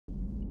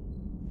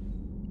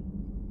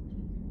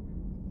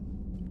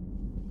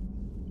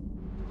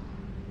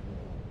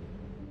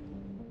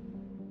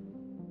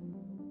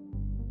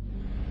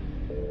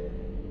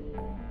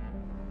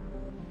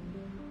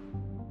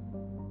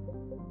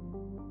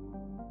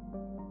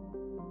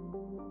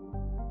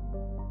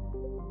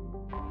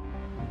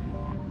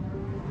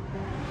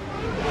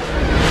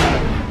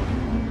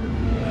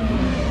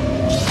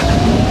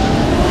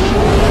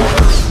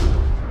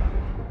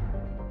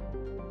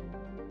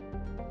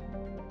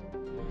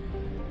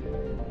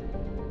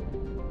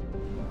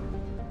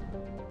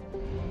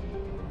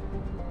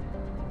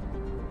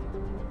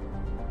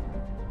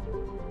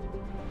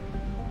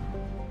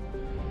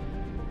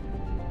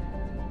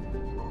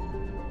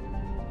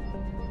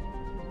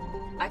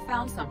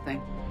found something.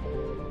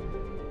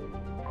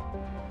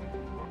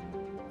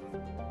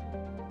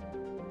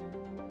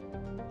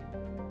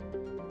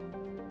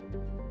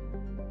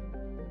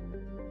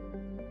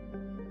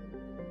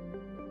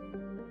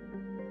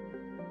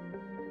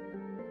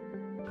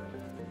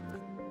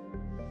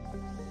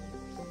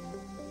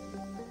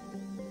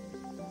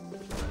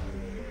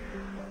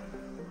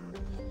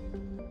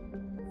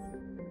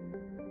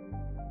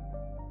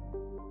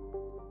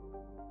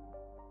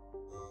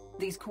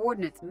 These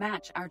coordinates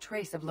match our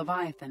trace of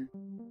Leviathan.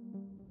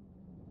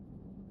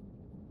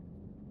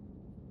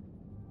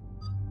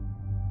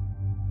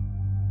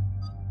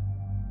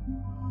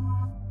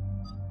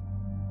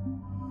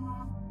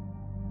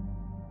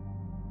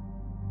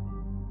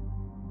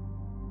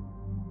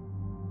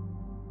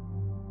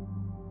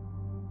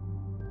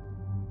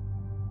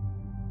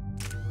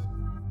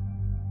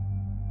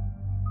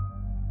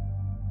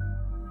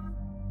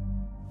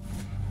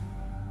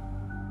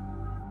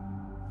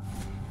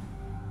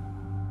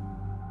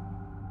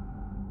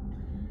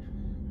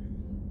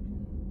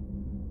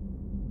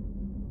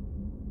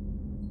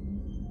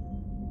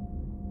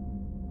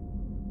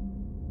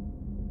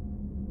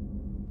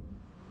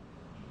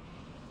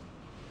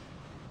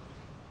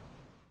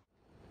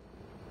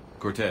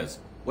 Cortez,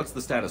 what's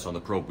the status on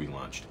the probe we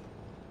launched?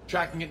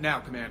 Tracking it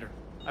now, Commander.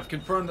 I've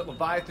confirmed that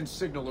Leviathan's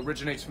signal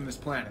originates from this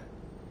planet.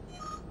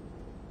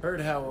 Heard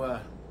how,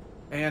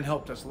 Anne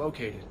helped us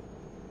locate it.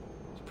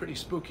 It's pretty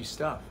spooky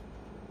stuff.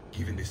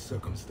 Given the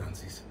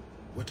circumstances,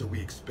 what are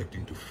we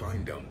expecting to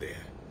find down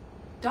there?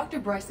 Dr.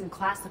 Bryson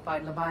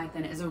classified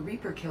Leviathan as a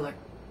Reaper killer.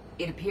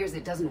 It appears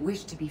it doesn't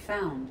wish to be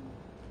found.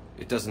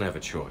 It doesn't have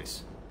a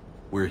choice.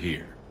 We're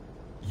here.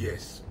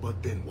 Yes,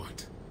 but then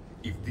what?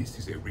 If this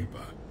is a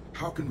Reaper,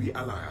 how can we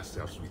ally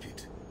ourselves with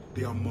it?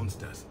 They are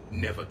monsters,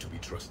 never to be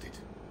trusted.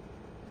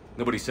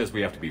 Nobody says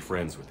we have to be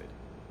friends with it.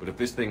 But if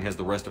this thing has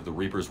the rest of the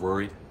Reapers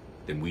worried,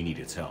 then we need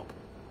its help.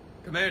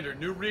 Commander,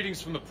 new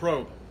readings from the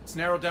probe. It's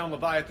narrowed down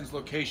Leviathan's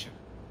location.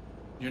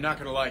 You're not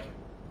gonna like it.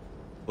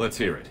 Let's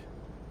hear it.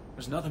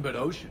 There's nothing but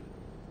ocean.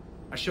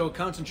 I show a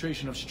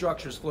concentration of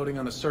structures floating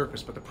on the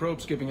surface, but the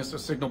probe's giving us a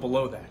signal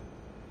below that.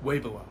 Way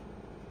below.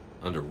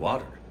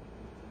 Underwater?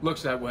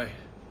 Looks that way.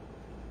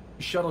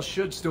 The shuttle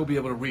should still be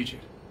able to reach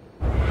it.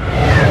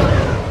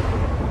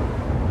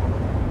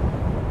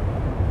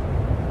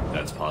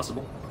 That's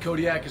possible?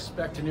 Kodiak is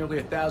spec'd to nearly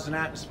 1,000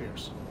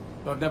 atmospheres,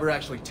 but I've never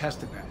actually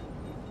tested that.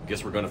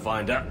 Guess we're gonna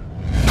find out.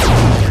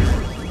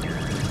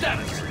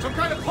 Status! Some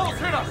kind of pulse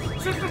hit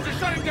us! Systems are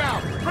shutting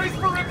down! Brace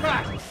for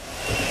impact!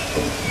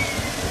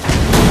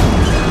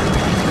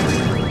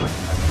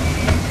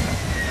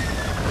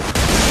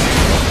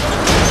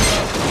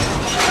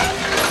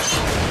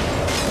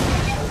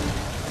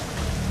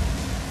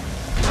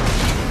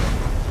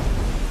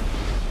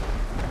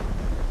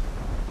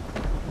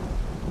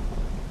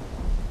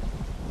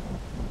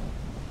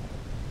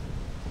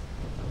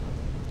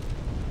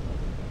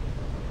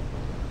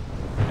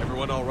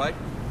 All right?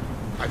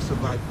 I've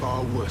survived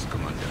far worse,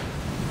 Commander.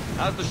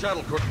 How's the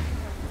shuttle,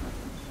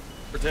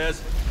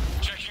 Cortez?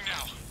 Checking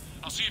now.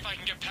 I'll see if I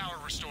can get power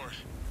restored.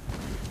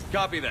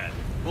 Copy that.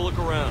 We'll look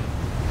around.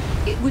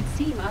 It would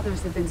seem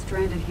others have been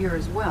stranded here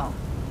as well.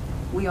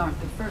 We aren't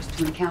the first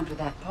to encounter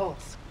that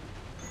pulse.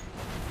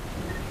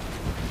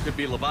 Could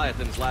be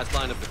Leviathan's last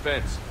line of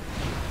defense.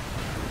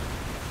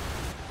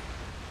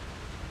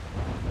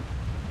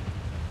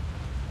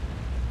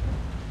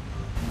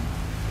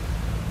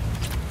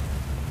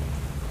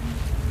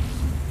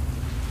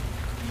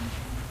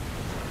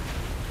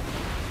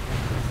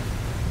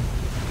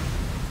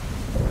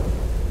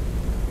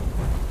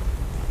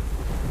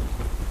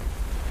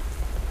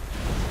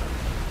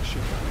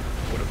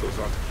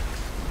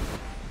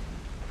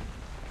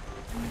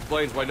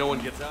 Explains why no one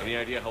gets out. Any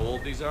idea how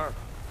old these are?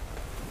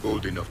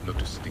 Old enough not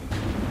to stink.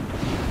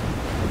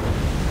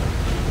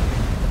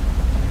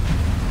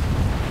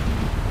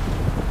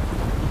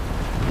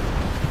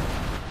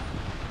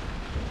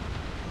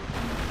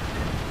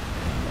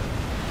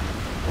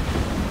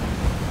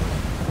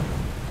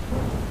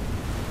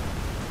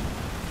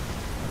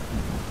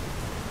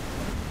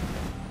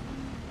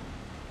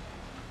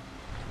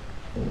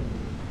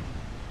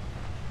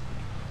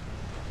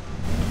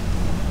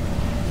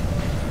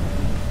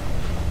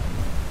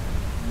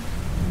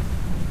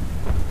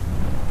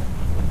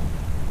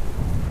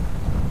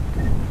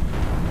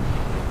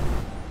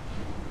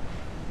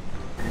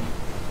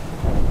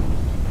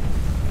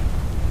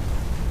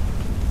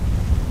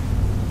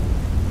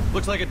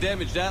 Looks like a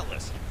damaged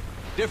Atlas.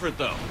 Different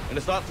though, and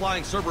it's not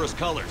flying Cerberus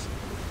colors.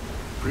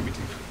 Primitive,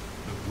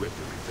 no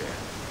weapon repair.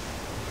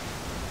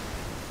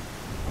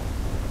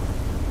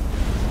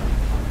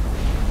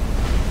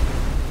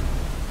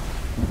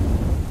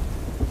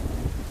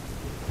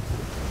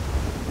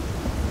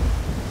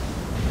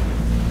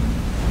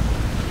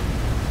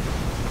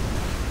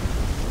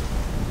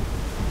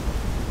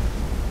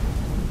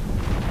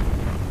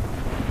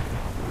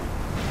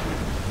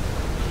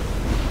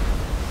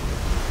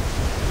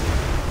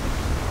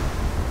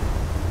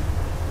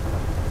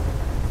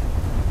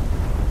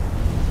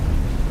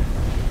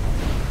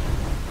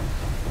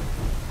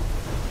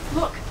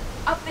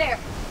 there!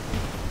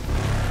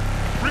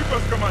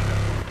 Reapers, Commander!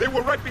 They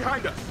were right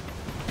behind us!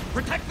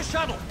 Protect the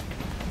shuttle!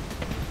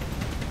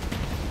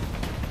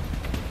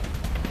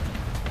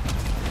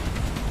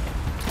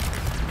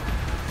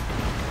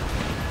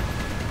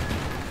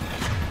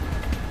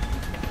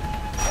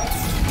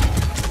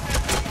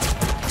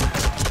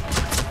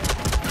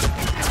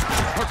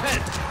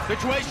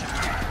 Situation!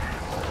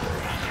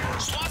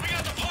 Swapping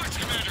out the parts,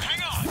 Commander.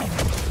 Hang on!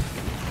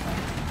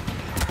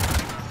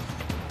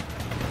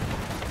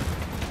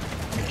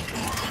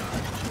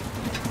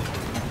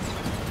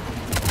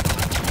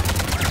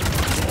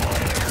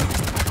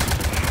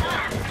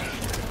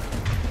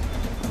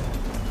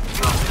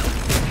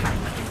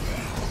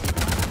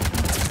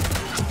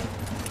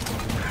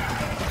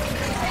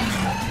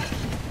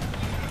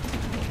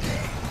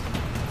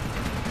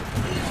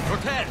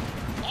 Protect!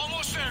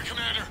 Almost there,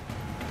 Commander.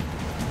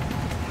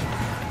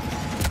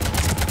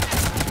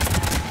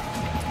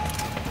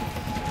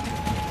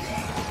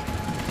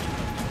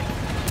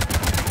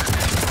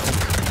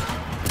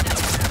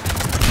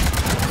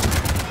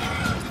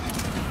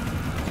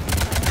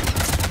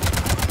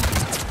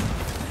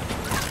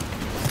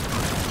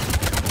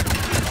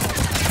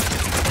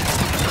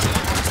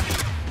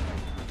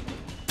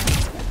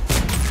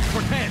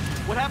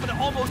 What happened to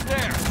almost there?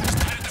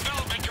 Had a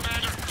development,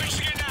 Commander.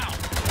 Fixing it now.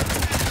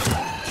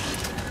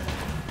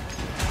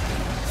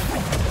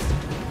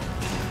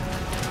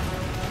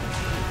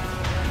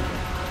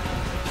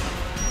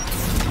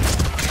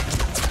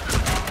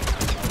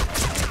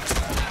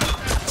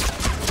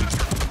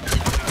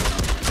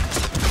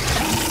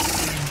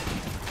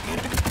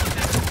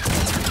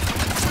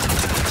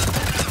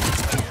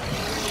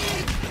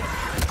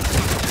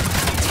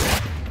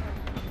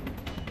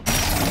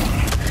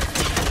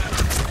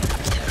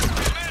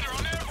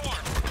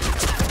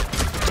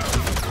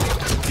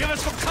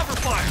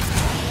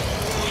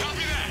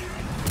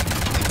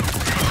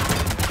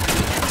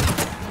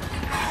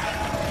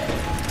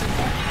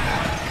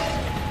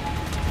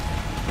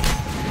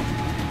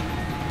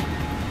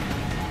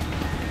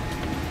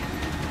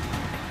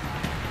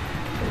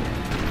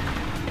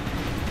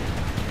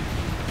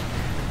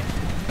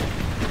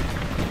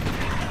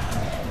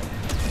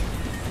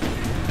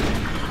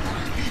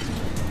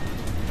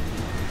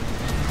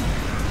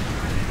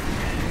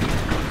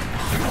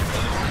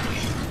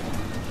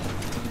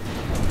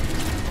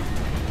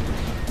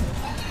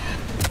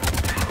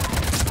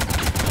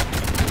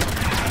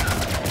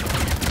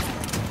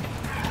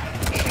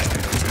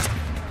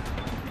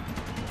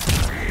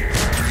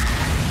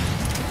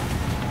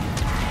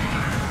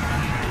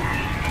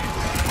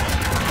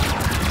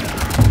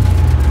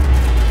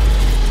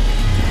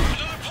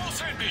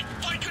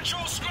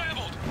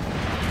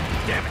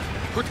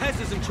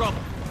 Cortez is in trouble.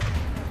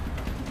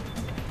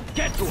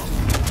 Get to him!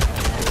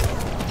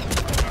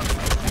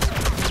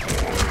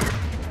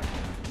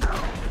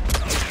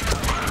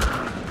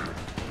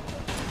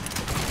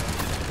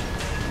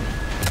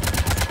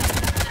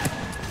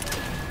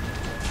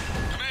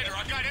 Commander,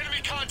 I've got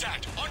enemy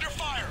contact. Under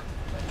fire.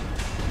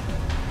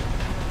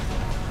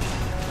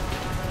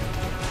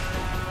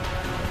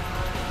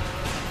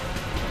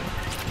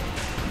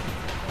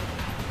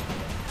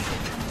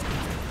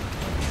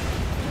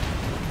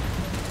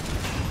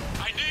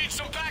 I need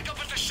some backup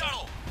at the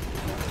shuttle.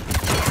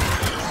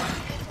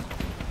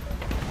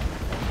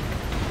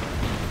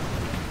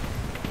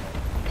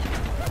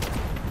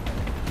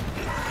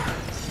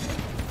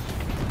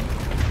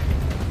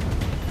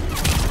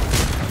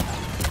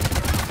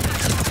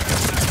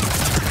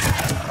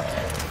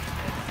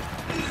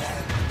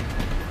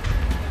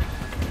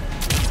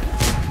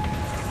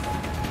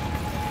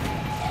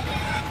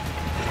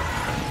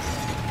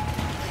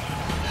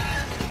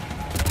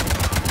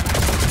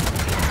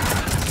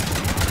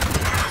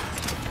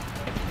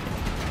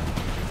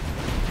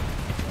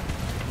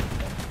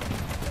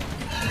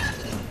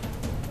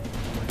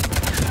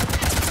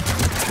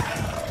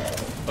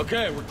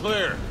 Okay, we're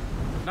clear.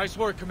 Nice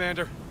work,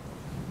 Commander.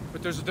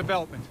 But there's a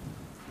development.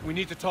 We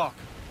need to talk.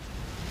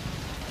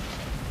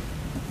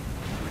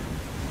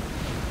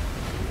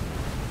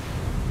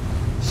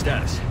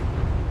 Status.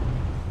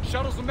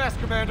 Shuttle's a mess,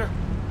 Commander.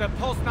 That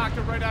pulse knocked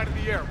it right out of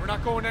the air. We're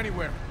not going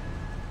anywhere.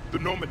 The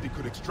Normandy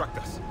could extract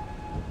us.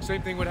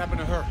 Same thing would happen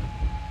to her.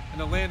 And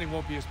the landing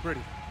won't be as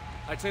pretty.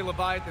 I'd say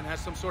Leviathan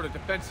has some sort of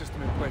defense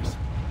system in place.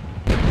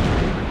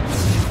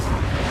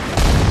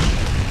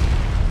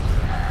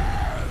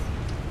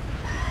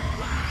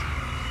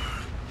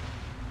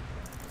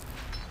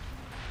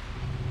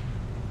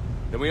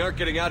 Then we aren't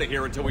getting out of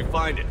here until we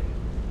find it.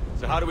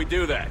 So how do we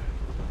do that?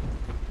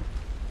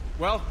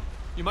 Well,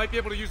 you might be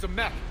able to use a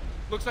mech.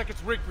 Looks like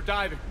it's rigged for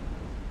diving.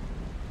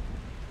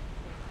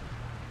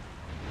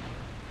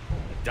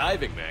 A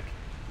diving mech?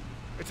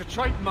 It's a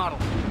Triton model.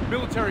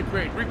 Military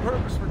grade,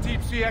 repurposed for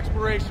deep sea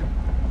exploration.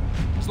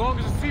 As long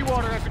as the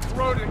seawater hasn't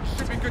corroded, it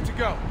should be good to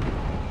go.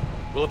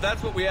 Well, if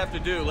that's what we have to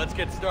do, let's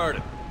get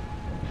started.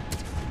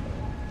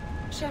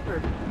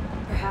 Shepard,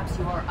 perhaps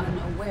you are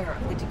unaware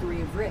of the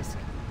degree of risk.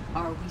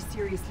 Are we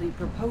seriously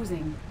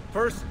proposing?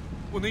 First,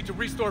 we'll need to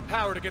restore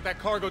power to get that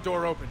cargo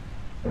door open.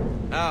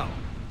 How?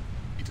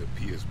 It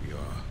appears we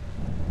are.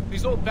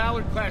 These old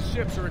Ballard-class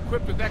ships are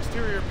equipped with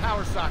exterior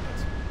power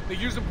sockets. They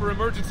use them for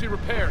emergency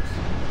repairs.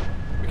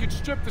 We can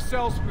strip the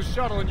cells from the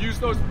shuttle and use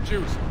those for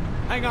juice.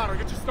 Hang on, I'll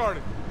get you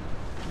started.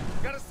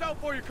 Got a cell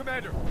for you,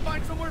 Commander.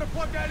 Find somewhere to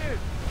plug that in.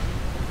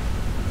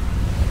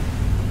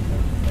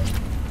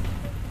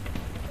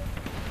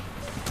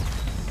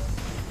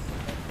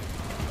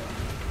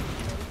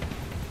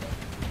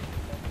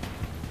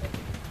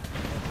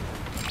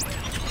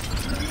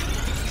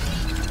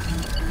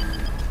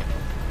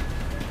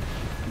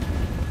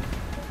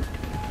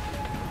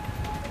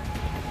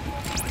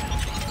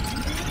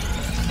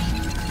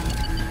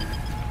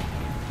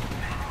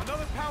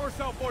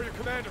 For you,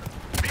 Commander.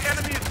 The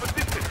enemy is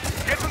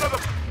persistent. Get another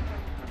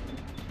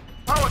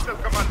power cell,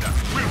 Commander.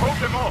 We'll hold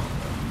them off.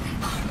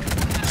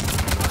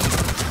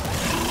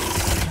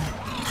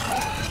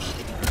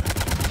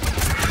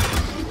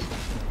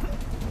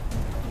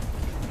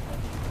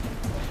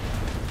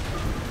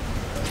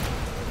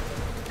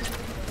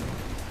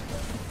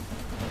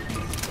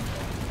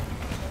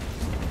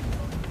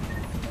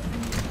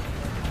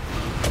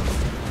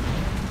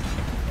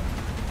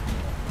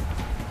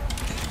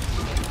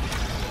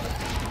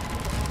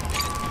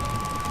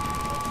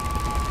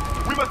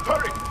 We must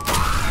hurry!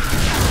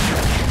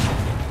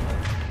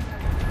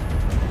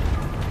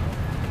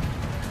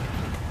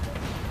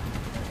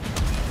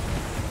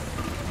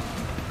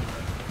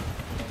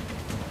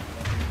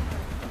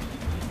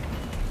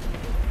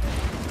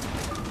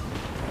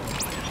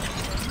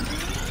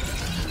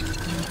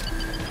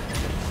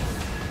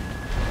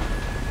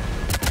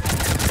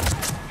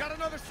 Got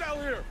another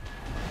cell here!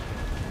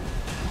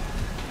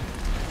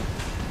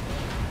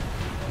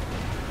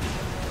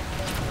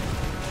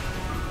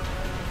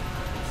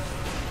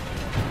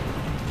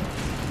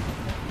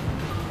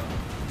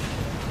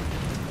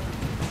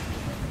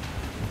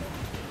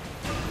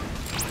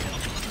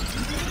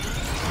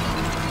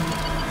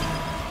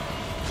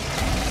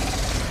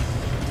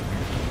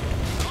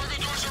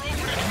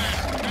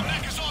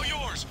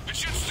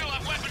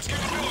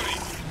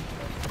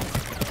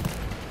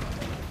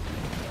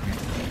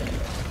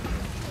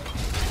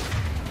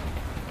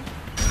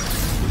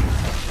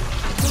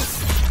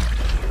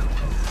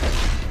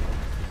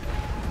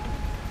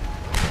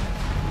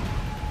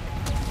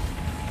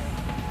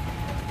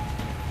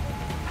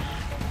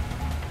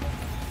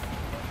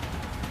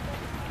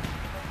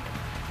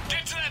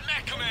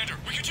 Commander,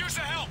 we could use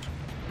the help!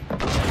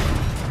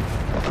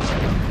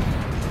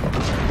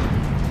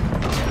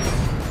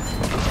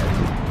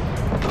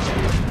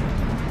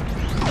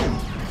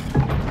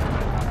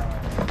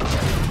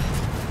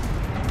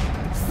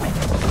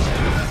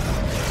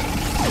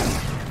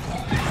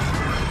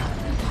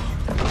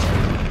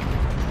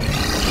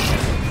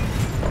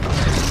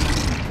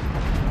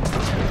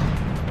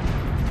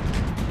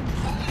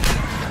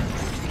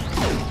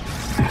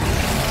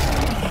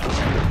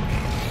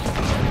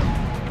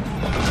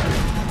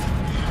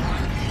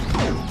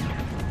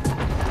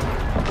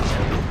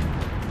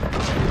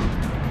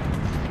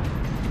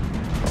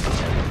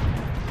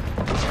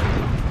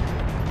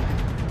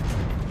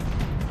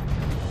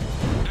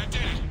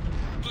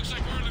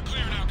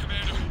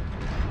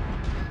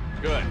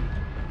 Good.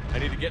 I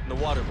need to get in the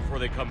water before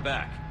they come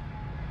back.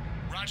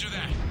 Roger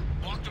that.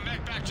 Walk the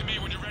mech back to me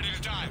when you're ready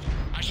to dive.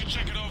 I should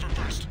check it over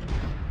first.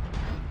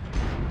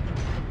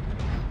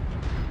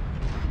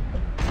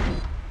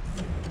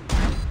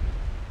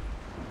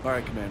 All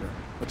right, Commander.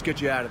 Let's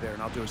get you out of there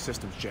and I'll do a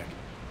systems check.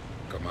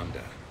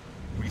 Commander,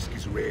 risk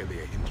is rarely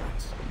a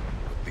hindrance.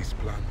 But this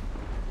plan,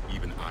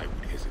 even I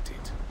would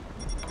hesitate.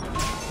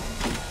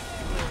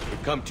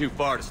 We've come too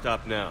far to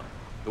stop now.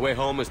 The way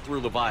home is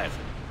through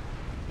Leviathan.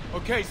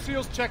 Okay,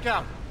 SEALs check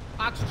out.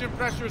 Oxygen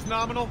pressure is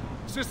nominal.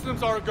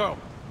 Systems are a go.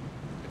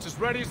 It's as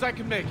ready as I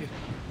can make it.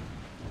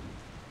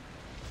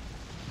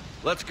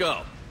 Let's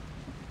go.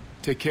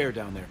 Take care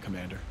down there,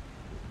 Commander.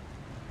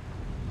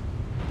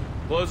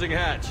 Closing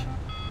hatch.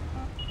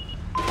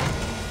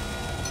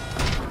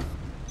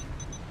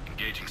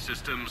 Engaging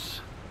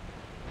systems.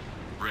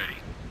 Ready.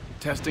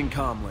 Testing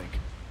comm link.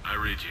 I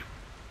read you.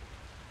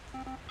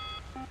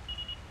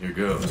 Here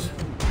goes.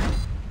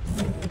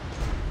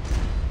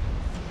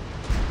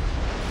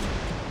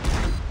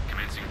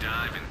 Commencing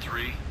dive in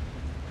 3,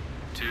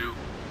 2,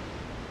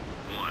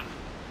 1.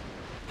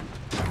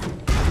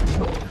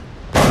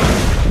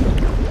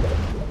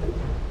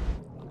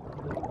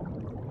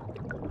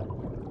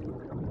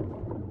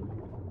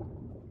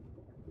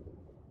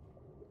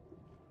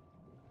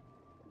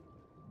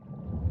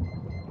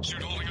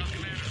 Suit holding up,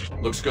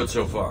 Commander. Looks good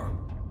so far.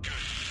 Good.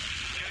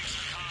 Getting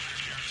some comms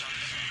here. It's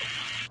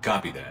on.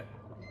 Copy that.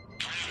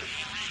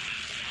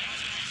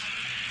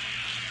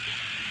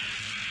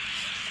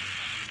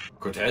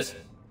 Cortez?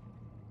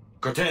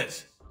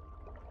 Cortez!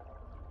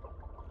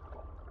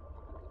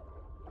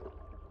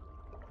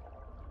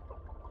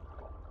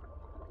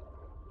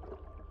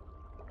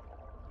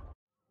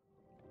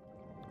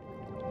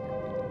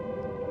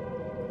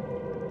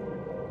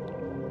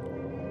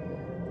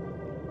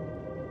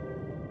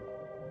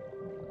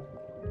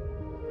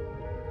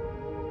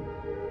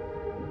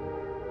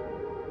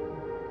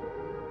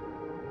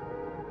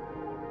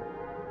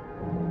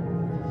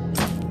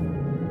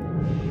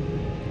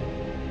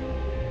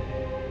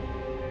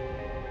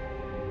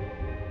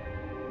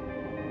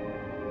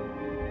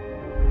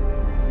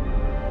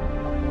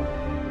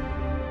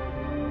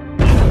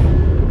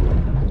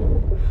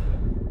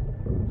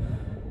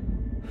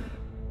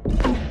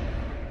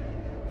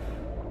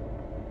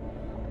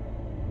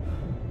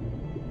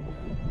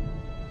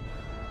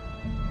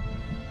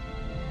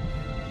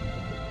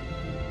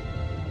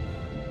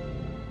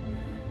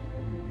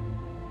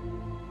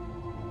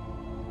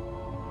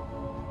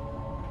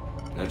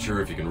 Not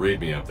sure if you can read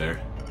me up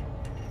there.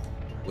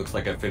 Looks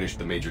like I finished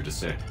the major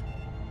descent.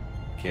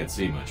 Can't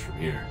see much from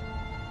here.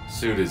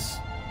 Suit is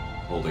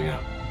holding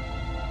up.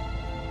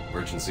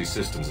 Emergency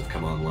systems have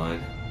come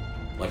online.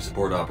 Life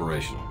support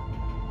operational.